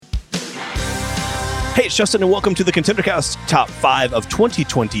Hey, it's Justin, and welcome to the ContenderCast Top 5 of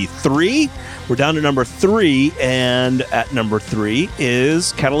 2023. We're down to number 3, and at number 3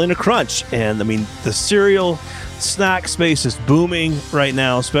 is Catalina Crunch. And, I mean, the cereal snack space is booming right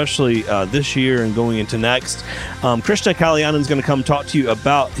now, especially this year and going into next. Krishna Kaliannan is going to come talk to you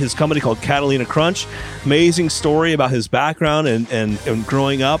about his company called Catalina Crunch. Amazing story about his background and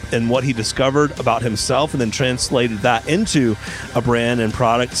growing up and what he discovered about himself and then translated that into a brand and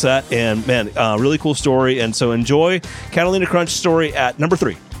product set. And man, really cool story. And so enjoy Catalina Crunch story at number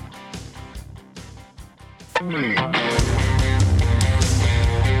 3.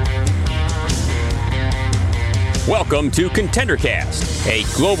 Welcome to ContenderCast, a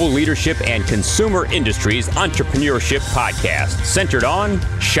global leadership and consumer industries entrepreneurship podcast centered on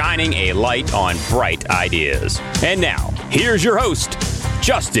shining a light on bright ideas. And now, here's your host,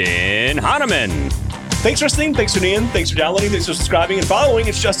 Justin Hahnemann. Thanks for listening, thanks for tuning in, thanks for downloading, thanks for subscribing and following.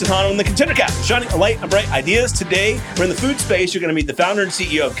 It's Justin Hahnemann, the ContenderCast, shining a light on bright ideas. Today, we're in the food space. You're going to meet the founder and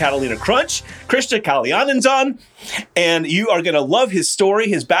CEO of Catalina Crunch, Krishna Kaliannan's on, and you are going to love his story,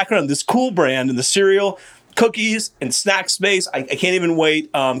 his background, this cool brand in the cereal, cookies, and snack space. I can't even wait.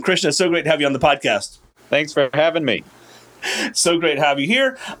 Krishna, so great to have you on the podcast. Thanks for having me. So great to have you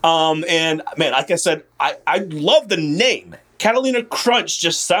here. And man, like I said, I love the name. Catalina Crunch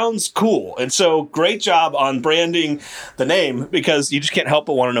just sounds cool. And so great job on branding the name because you just can't help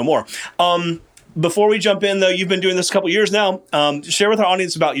but want to know more. Before we jump in, though, you've been doing this a couple years now. Share with our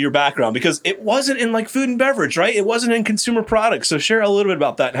audience about your background because it wasn't in like food and beverage, right? It wasn't in consumer products. So share a little bit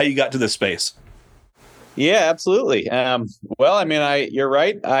about that and how you got to this space. Yeah, absolutely. Well, I mean, you're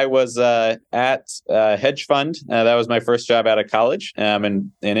right. I was at a hedge fund. That was my first job out of college.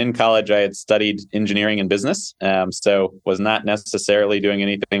 And in college, I had studied engineering and business. So was not necessarily doing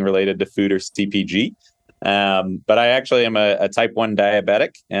anything related to food or CPG. But I actually am a type 1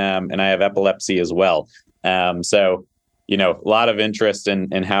 diabetic, and I have epilepsy as well. So, you know, a lot of interest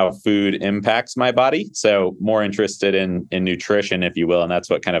in how food impacts my body. So more interested in nutrition, if you will. And that's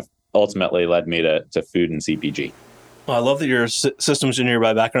what kind of ultimately led me to food and CPG. Well, I love that you're a systems engineer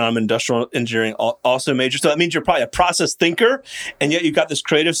by background. I'm industrial engineering also major. So that means you're probably a process thinker, and yet you've got this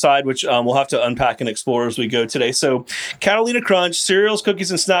creative side, which we'll have to unpack and explore as we go today. So Catalina Crunch, cereals,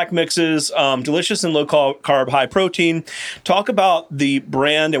 cookies, and snack mixes, delicious and low carb, high protein. Talk about the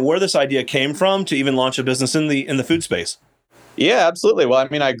brand and where this idea came from to even launch a business in the food space. Yeah, absolutely. Well, I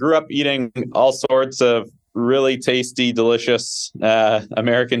mean, I grew up eating all sorts of really tasty, delicious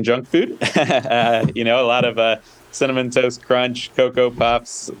American junk food. You know, a lot of Cinnamon Toast Crunch, Cocoa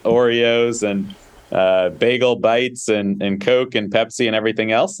Puffs, Oreos, and bagel bites, and Coke and Pepsi and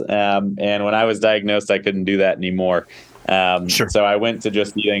everything else. And when I was diagnosed, I couldn't do that anymore. Sure. So I went to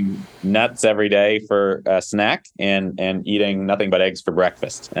just eating nuts every day for a snack and eating nothing but eggs for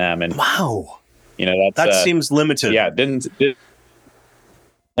breakfast. And wow. You know, that seems limited. Yeah,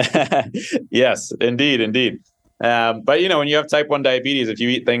 Yes, indeed. But, you know, when you have type 1 diabetes, if you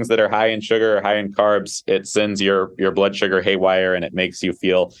eat things that are high in sugar or high in carbs, it sends your blood sugar haywire and it makes you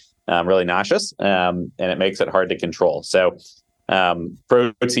feel really nauseous and it makes it hard to control. So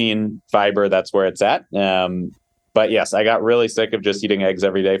protein, fiber, that's where it's at. But yes, I got really sick of just eating eggs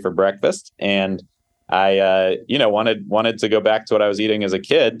every day for breakfast. And I, wanted to go back to what I was eating as a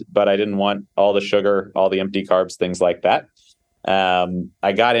kid, but I didn't want all the sugar, all the empty carbs, things like that.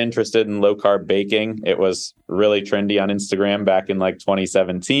 I got interested in low carb baking. It was really trendy on Instagram back in like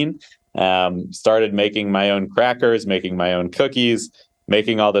 2017. Started making my own crackers, making my own cookies,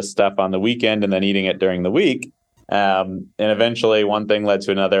 making all this stuff on the weekend and then eating it during the week. And eventually one thing led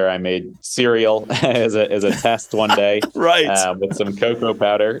to another. I made cereal as a test one day, right, with some cocoa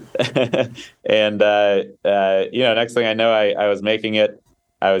powder. And, next thing I know, I was making it,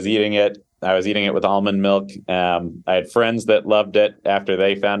 I was eating it. I was eating it with almond milk. I had friends that loved it after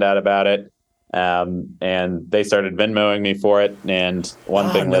they found out about it. And they started Venmoing me for it. And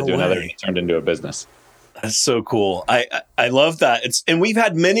one thing led to another, and it turned into a business. That's so cool. I love that. And we've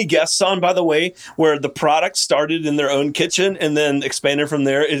had many guests on, by the way, where the product started in their own kitchen and then expanded from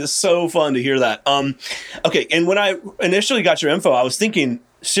there. It is so fun to hear that. Okay. And when I initially got your info, I was thinking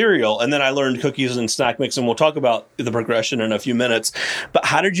cereal, and then I learned cookies and snack mix, and we'll talk about the progression in a few minutes. But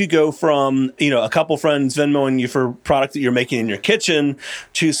how did you go from, a couple friends Venmoing you for product that you're making in your kitchen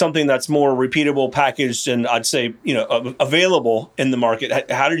to something that's more repeatable, packaged, and I'd say, available in the market?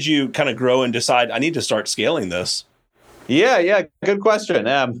 How did you kind of grow and decide I need to start scaling this? Yeah, good question.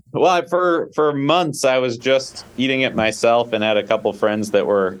 Well, for months I was just eating it myself, and had a couple friends that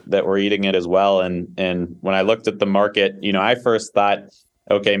were eating it as well. And when I looked at the market, I first thought,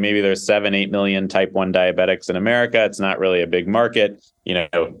 okay, maybe there's 7-8 million type 1 diabetics in America. It's not really a big market.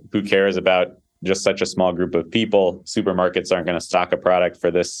 Who cares about just such a small group of people. Supermarkets aren't going to stock a product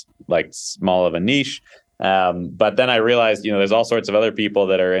for this like small of a niche. But then I realized, there's all sorts of other people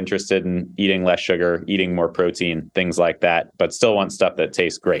that are interested in eating less sugar, eating more protein, things like that, but still want stuff that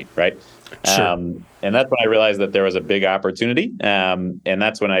tastes great, right? Sure. And that's when I realized that there was a big opportunity. And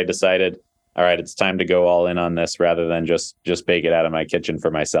that's when I decided, all right, it's time to go all in on this rather than just bake it out of my kitchen for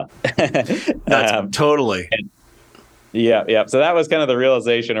myself. That's totally. Yeah. So that was kind of the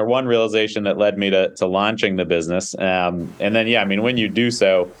realization, or one realization, that led me to launching the business. And then, when you do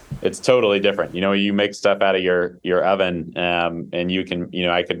so, it's totally different. You make stuff out of your oven, and you can,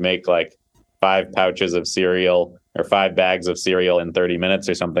 I could make like 5 pouches of cereal or 5 bags of cereal in 30 minutes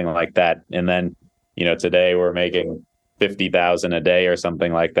or something like that. And then, today we're making 50,000 a day or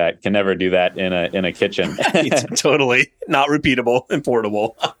something like that. Can never do that in a kitchen. It's totally not repeatable and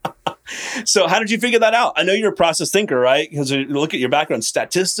portable. So how did you figure that out? I know you're a process thinker, right? Because you look at your background,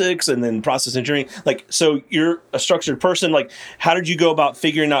 statistics and then process engineering. So you're a structured person. Like, how did you go about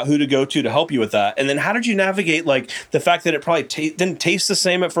figuring out who to go to help you with that? And then how did you navigate like the fact that it probably didn't taste the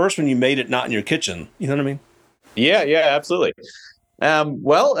same at first when you made it not in your kitchen? You know what I mean? Yeah, absolutely.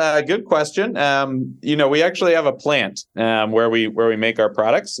 Good question. We actually have a plant where we make our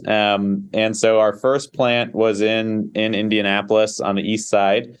products. And so our first plant was in Indianapolis on the east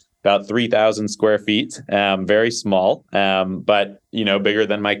side, about 3,000 square feet, very small, but, bigger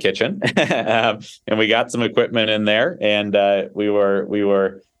than my kitchen. And we got some equipment in there, and we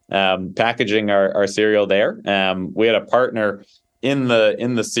were packaging our cereal there. We had a partner in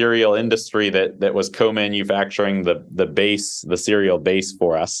the cereal industry that was co-manufacturing the cereal base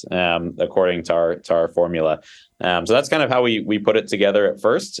for us, according to our formula. So that's kind of how we put it together at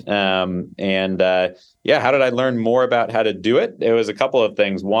first. How did I learn more about how to do it? It was a couple of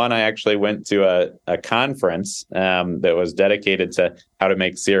things. One, I actually went to a conference that was dedicated to how to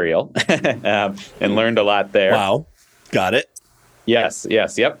make cereal, and learned a lot there. Wow. Got it. Yes.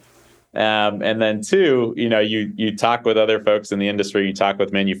 Yep. And then 2, you talk with other folks in the industry, you talk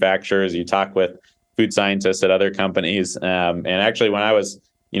with manufacturers, you talk with food scientists at other companies. And actually, when I was,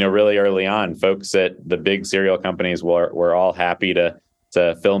 really early on, folks at the big cereal companies were all happy to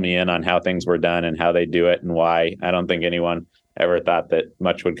fill me in on how things were done and how they do it and why. I don't think anyone ever thought that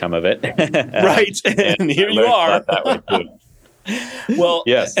much would come of it. Right. And here you are. Well,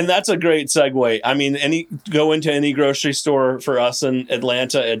 yes. And that's a great segue. I mean, go into any grocery store for us in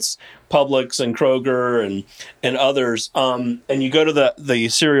Atlanta, it's Publix and Kroger and others. And you go to the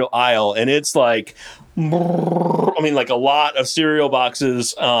cereal aisle, and it's like, like a lot of cereal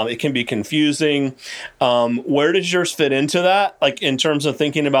boxes. It can be confusing. Where does yours fit into that? Like in terms of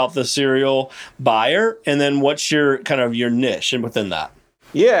thinking about the cereal buyer, and then what's your kind of your niche within that?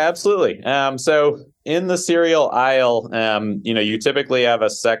 Yeah, absolutely. So in the cereal aisle, you typically have a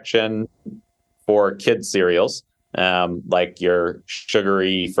section for kids cereals, like your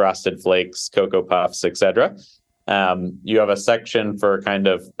sugary Frosted Flakes, Cocoa Puffs, etc. You have a section for kind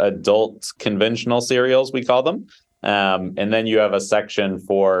of adult conventional cereals, we call them. And then you have a section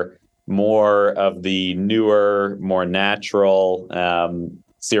for more of the newer, more natural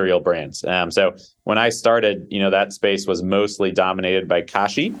cereal brands. So when I started, that space was mostly dominated by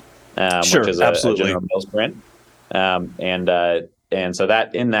Kashi, Sure, which is a General Mills brand. And so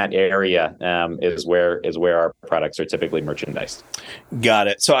that in that area is where our products are typically merchandised. Got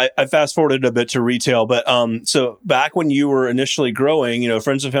it. So I fast forwarded a bit to retail, but so back when you were initially growing,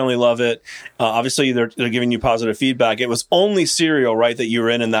 friends and family love it. Obviously, they're giving you positive feedback. It was only cereal, right, that you were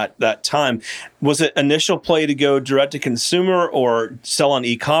in that time. Was it initial play to go direct to consumer or sell on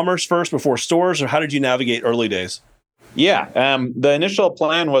e-commerce first before stores, or how did you navigate early days? Yeah, the initial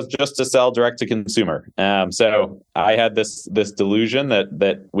plan was just to sell direct to consumer. So I had this delusion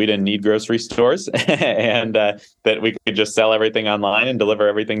that we didn't need grocery stores and that we could just sell everything online and deliver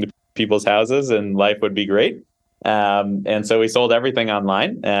everything to people's houses and life would be great. And so we sold everything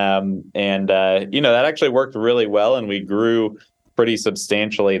online. That actually worked really well, and we grew pretty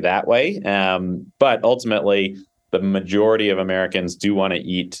substantially that way. But ultimately, the majority of Americans do want to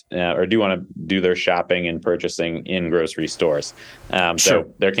eat or do want to do their shopping and purchasing in grocery stores. Sure.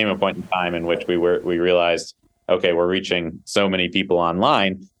 So there came a point in time in which we realized, okay, we're reaching so many people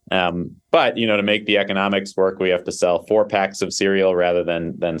online. But to make the economics work, we have to sell 4 packs of cereal rather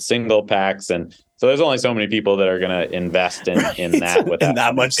than single packs. And so there's only so many people that are going to invest in that without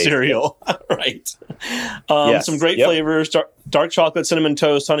that much cereal. Right. Yes. Some great flavors, dark chocolate, cinnamon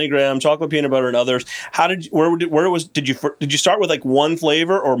toast, honey graham, chocolate peanut butter, and others. Did you start with like one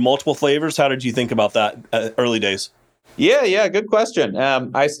flavor or multiple flavors? How did you think about that early days? Yeah, good question.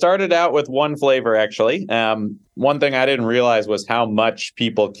 I started out with one flavor, actually. One thing I didn't realize was how much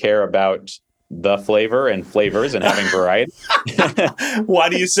people care about the flavor and flavors and having variety. Why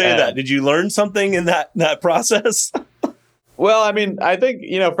do you say that? Did you learn something in that process? Well, I mean, I think,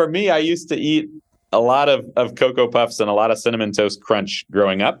 for me, I used to eat a lot of Cocoa Puffs and a lot of Cinnamon Toast Crunch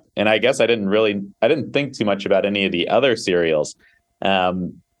growing up. And I guess I didn't think too much about any of the other cereals.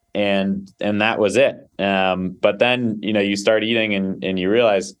 And that was it. But then, you start eating and you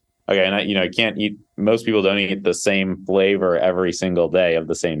realize, okay, and I can't eat, most people don't eat the same flavor every single day of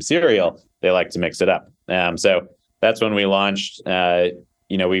the same cereal. They like to mix it up. So that's when we launched,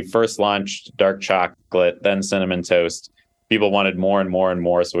 we first launched dark chocolate, then cinnamon toast. People wanted more and more and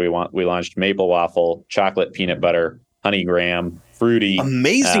more. So we launched maple waffle, chocolate peanut butter, honey graham, fruity.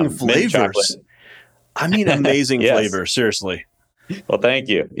 Amazing flavors. I mean, amazing yes. flavors. Seriously. Well, thank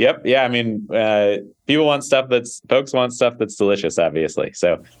you. Yep. Yeah. I mean, folks want stuff that's delicious, obviously.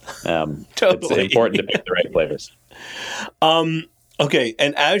 So totally. It's important to pick the right flavors. Okay.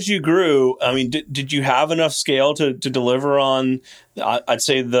 And as you grew, I mean, did you have enough scale to deliver on, I'd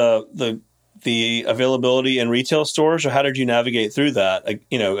say the availability in retail stores, or how did you navigate through that?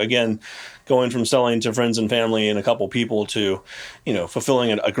 Again, going from selling to friends and family and a couple people to,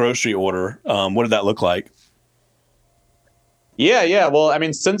 fulfilling a grocery order. What did that look like? Yeah. Well, I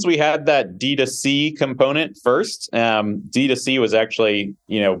mean, since we had that D2C component first, D2C was actually,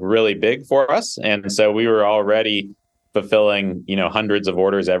 really big for us. And so we were already fulfilling, hundreds of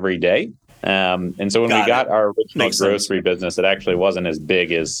orders every day. And so when we got our original grocery business, it actually wasn't as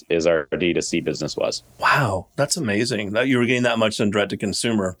big as our D2C business was. Wow, that's amazing that you were getting that much in direct to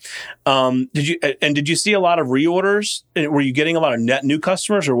consumer. Did you see a lot of reorders? Were you getting a lot of net new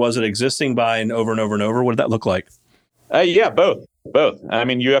customers, or was it existing buying over and over and over? What did that look like? Yeah, both. I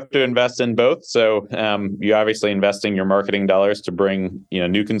mean, you have to invest in both. So you obviously investing your marketing dollars to bring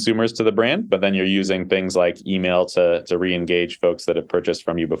new consumers to the brand, but then you're using things like email to re-engage folks that have purchased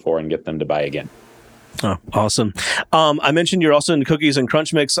from you before and get them to buy again. Oh, awesome. I mentioned you're also into cookies and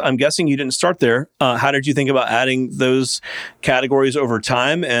Crunch Mix. I'm guessing you didn't start there. How did you think about adding those categories over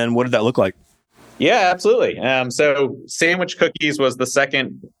time, and what did that look like? Yeah, absolutely. So sandwich cookies was the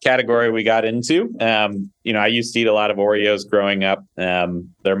second category we got into. I used to eat a lot of Oreos growing up.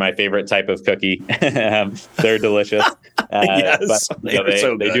 They're my favorite type of cookie. They're delicious. Yes, but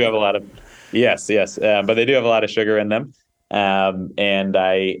they do have a lot of but they do have a lot of sugar in them. And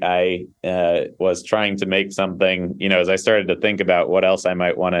I was trying to make something, as I started to think about what else I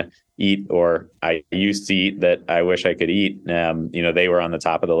might want to eat, or I used to eat that I wish I could eat. They were on the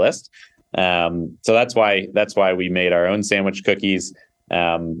top of the list. So that's why we made our own sandwich cookies.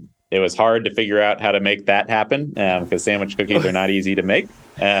 It was hard to figure out how to make that happen because sandwich cookies are not easy to make.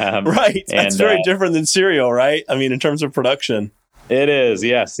 Right. That's very different than cereal, right? I mean, in terms of production. It is.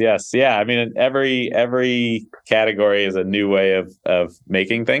 Yes. Yeah. I mean, every category is a new way of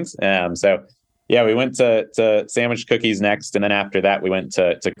making things. So yeah, we went to sandwich cookies next. And then after that, we went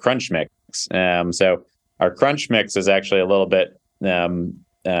to Crunch Mix. So our Crunch Mix is actually a little bit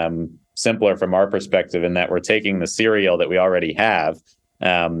simpler from our perspective in that we're taking the cereal that we already have.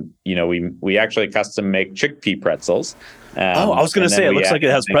 We actually custom make chickpea pretzels. I was going to say, it looks like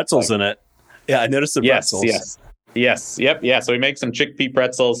it has pretzels in it. Yeah, I noticed the pretzels. Yes. Yep. Yeah. So we make some chickpea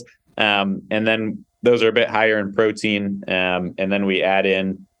pretzels, and then those are a bit higher in protein. And then we add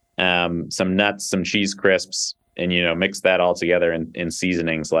in some nuts, some cheese crisps, and, mix that all together in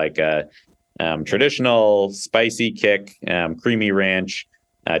seasonings like traditional spicy kick, creamy ranch,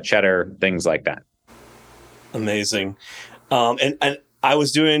 cheddar, things like that. Amazing. And I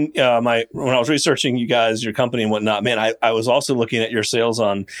was doing when I was researching you guys, your company and whatnot, man, I was also looking at your sales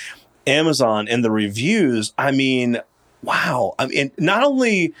on Amazon and the reviews. I mean, wow. I mean, not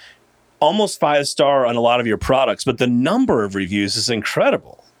only almost 5-star on a lot of your products, but the number of reviews is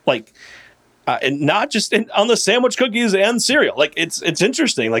incredible. Like, and not just on the sandwich cookies and cereal. Like it's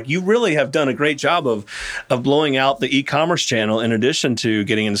interesting. Like you really have done a great job of blowing out the e-commerce channel in addition to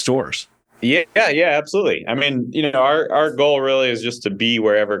getting in stores. Yeah, absolutely. I mean, our goal really is just to be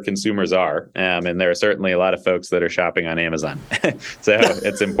wherever consumers are. And there are certainly a lot of folks that are shopping on Amazon. So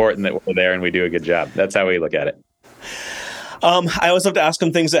it's important that we're there and we do a good job. That's how we look at it. I always have to ask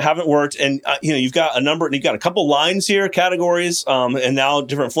them things that haven't worked. And, you've got a couple lines here, categories, and now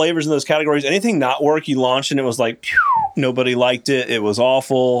different flavors in those categories. Anything not work you launched and it was like, nobody liked it. It was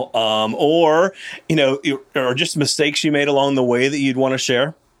awful. Or just mistakes you made along the way that you'd want to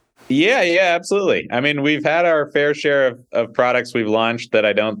share? Yeah, absolutely. I mean, we've had our fair share of products we've launched that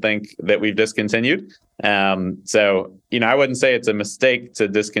I don't think that we've discontinued. So, I wouldn't say it's a mistake to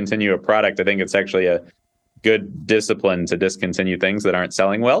discontinue a product. I think it's actually a good discipline to discontinue things that aren't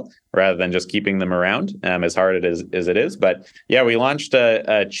selling well rather than just keeping them around, as hard as it is. But yeah, we launched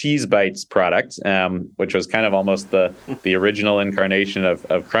a cheese bites product, which was kind of almost the original incarnation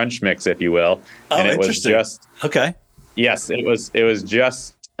of Crunch Mix, if you will. And it was just okay. Yes, it was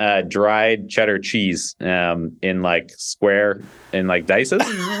just dried cheddar cheese in like dices.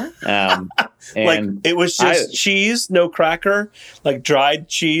 And like it was just cheese, no cracker, like dried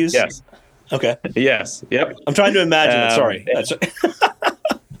cheese. Yes. Okay. Yes. Yep. I'm trying to imagine it. Sorry.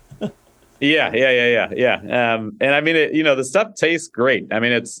 Yeah. And I mean, the stuff tastes great. I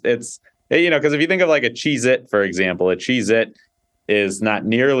mean, it's because if you think of like a Cheez-It, for example, a Cheez-It is not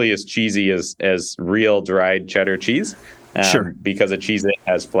nearly as cheesy as real dried cheddar cheese. Sure. Because a Cheez-It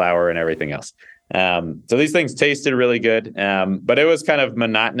has flour and everything else. So these things tasted really good, but it was kind of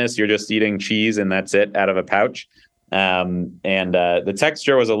monotonous. You're just eating cheese and that's it out of a pouch. And the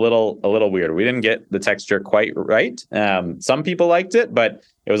texture was a little weird. We didn't get the texture quite right. Some people liked it, but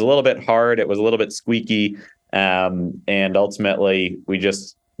it was a little bit hard. It was a little bit squeaky. And ultimately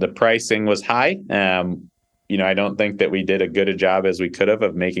the pricing was high. I don't think that we did a good a job as we could have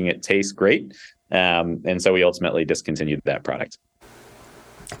of making it taste great. And so we ultimately discontinued that product.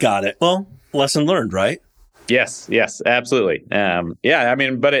 Got it. Well, lesson learned, right? Yes, absolutely. I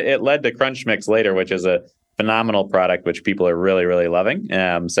mean, but it led to Crunch Mix later, which is a phenomenal product, which people are really, really loving.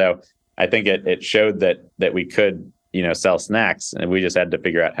 So I think it showed that we could, sell snacks, and we just had to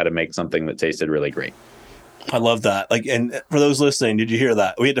figure out how to make something that tasted really great. I love that. And for those listening, did you hear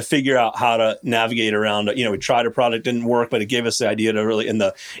that? We had to figure out how to navigate around it. We tried a product, didn't work, but it gave us the idea to really, and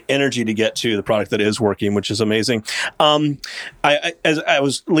the energy to get to the product that is working, which is amazing. As I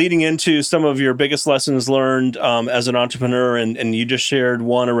was leading into some of your biggest lessons learned as an entrepreneur, and you just shared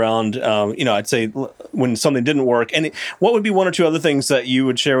one around, I'd say when something didn't work. And what would be one or two other things that you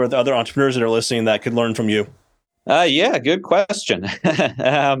would share with other entrepreneurs that are listening that could learn from you? Good question.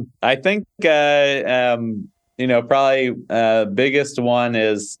 I think, probably biggest one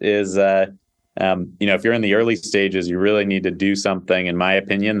is if you're in the early stages, you really need to do something, in my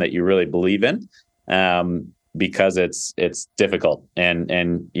opinion, that you really believe in, because it's difficult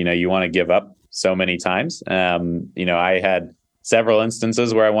and you want to give up so many times. I had several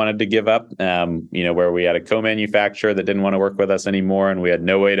instances where I wanted to give up, where we had a co-manufacturer that didn't want to work with us anymore, and we had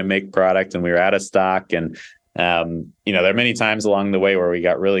no way to make product, and we were out of stock. And there are many times along the way where we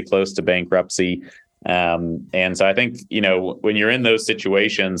got really close to bankruptcy. And so I think, when you're in those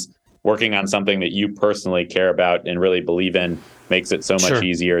situations, working on something that you personally care about and really believe in makes it so much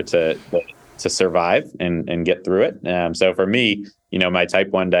easier to survive and get through it. So for me, my type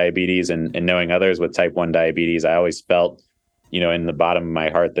 1 diabetes and knowing others with type 1 diabetes, I always felt, in the bottom of my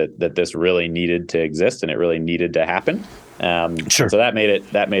heart that this really needed to exist and it really needed to happen. So that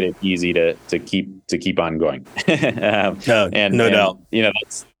made it easy to keep on going. No doubt.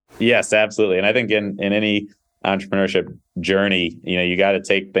 Yes, absolutely. And I think in any entrepreneurship journey, you got to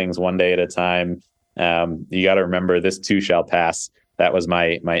take things one day at a time. You got to remember, this too shall pass. That was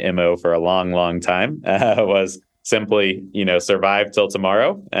my MO for a long, long time, was simply, survive till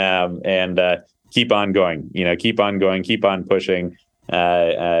tomorrow, and keep on going, keep on pushing.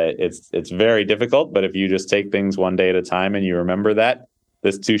 It's very difficult, but if you just take things one day at a time and you remember that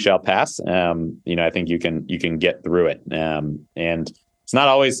this too shall pass, I think you can get through it. And it's not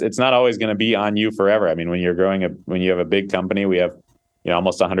always going to be on you forever. I mean, when you have a big company, we have,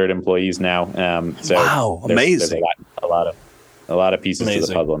 almost 100 employees now. So wow, amazing. There's a lot of pieces to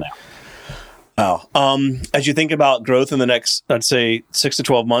the puzzle now. Wow. As you think about growth in the next, I'd say 6 to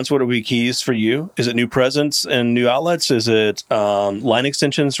 12 months, what are be keys for you? Is it new presence and new outlets? Is it line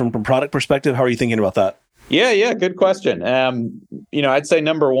extensions from a product perspective? How are you thinking about that? Yeah. Good question. I'd say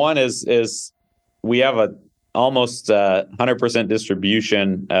number one is we have a almost 100%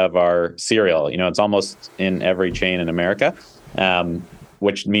 distribution of our cereal. It's almost in every chain in America,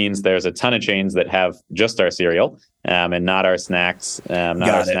 which means there's a ton of chains that have just our cereal, and not our snacks,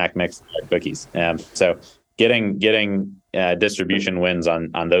 snack mix, our cookies. So getting distribution wins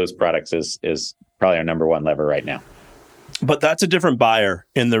on those products is probably our number one lever right now. But that's a different buyer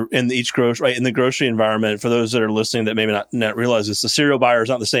in each grocery, right? In the grocery environment. For those that are listening that maybe not realize this, the cereal buyer is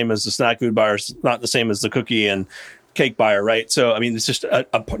not the same as the snack food buyer, is not the same as the cookie and cake buyer, right? So I mean, it's just a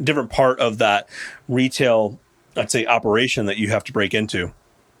different part of that retail, I'd say, operation that you have to break into.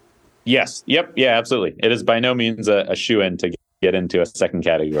 Yes. Yep. Yeah, absolutely. It is by no means a shoo-in to get into a second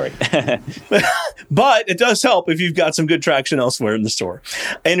category. But it does help if you've got some good traction elsewhere in the store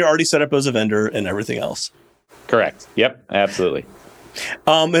and you're already set up as a vendor and everything else. Correct. Yep. Absolutely.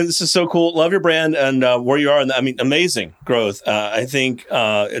 And this is so cool. Love your brand and where you are. And I mean, amazing growth. I think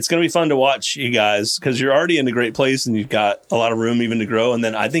it's going to be fun to watch you guys because you're already in a great place and you've got a lot of room even to grow. And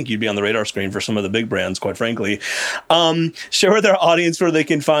then I think you'd be on the radar screen for some of the big brands, quite frankly. Share with our audience where they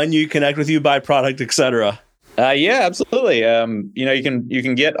can find you, connect with you, buy product, etc. Yeah, absolutely. You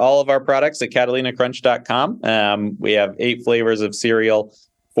can get all of our products at CatalinaCrunch.com. We have 8 flavors of cereal,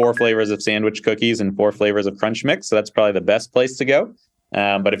 4 flavors of sandwich cookies, and 4 flavors of Crunch Mix. So that's probably the best place to go.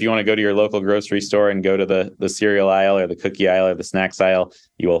 But if you want to go to your local grocery store and go to the cereal aisle or the cookie aisle or the snacks aisle,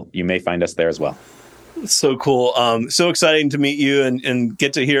 you may find us there as well. So cool. So exciting to meet you and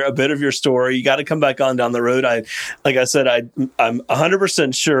get to hear a bit of your story. You got to come back on down the road. I'm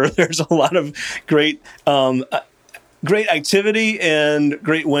 100% sure there's a lot of great activity and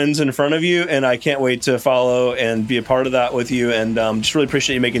great wins in front of you. And I can't wait to follow and be a part of that with you. And just really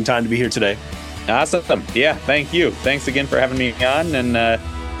appreciate you making time to be here today. Awesome. Yeah, thank you. Thanks again for having me on, and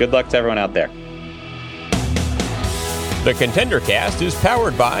good luck to everyone out there. The Contender Cast is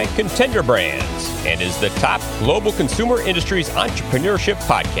powered by Contender Brands and is the top global consumer industries entrepreneurship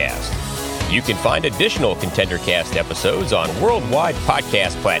podcast. You can find additional Contender Cast episodes on worldwide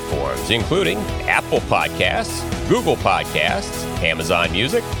podcast platforms, including Apple Podcasts, Google Podcasts, Amazon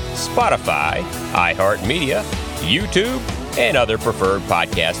Music, Spotify, iHeartMedia, YouTube, and other preferred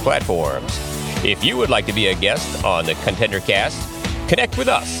podcast platforms. If you would like to be a guest on the Contender Cast, connect with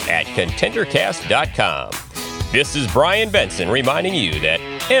us at contendercast.com. This is Brian Benson reminding you that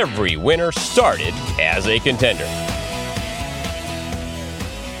every winner started as a contender.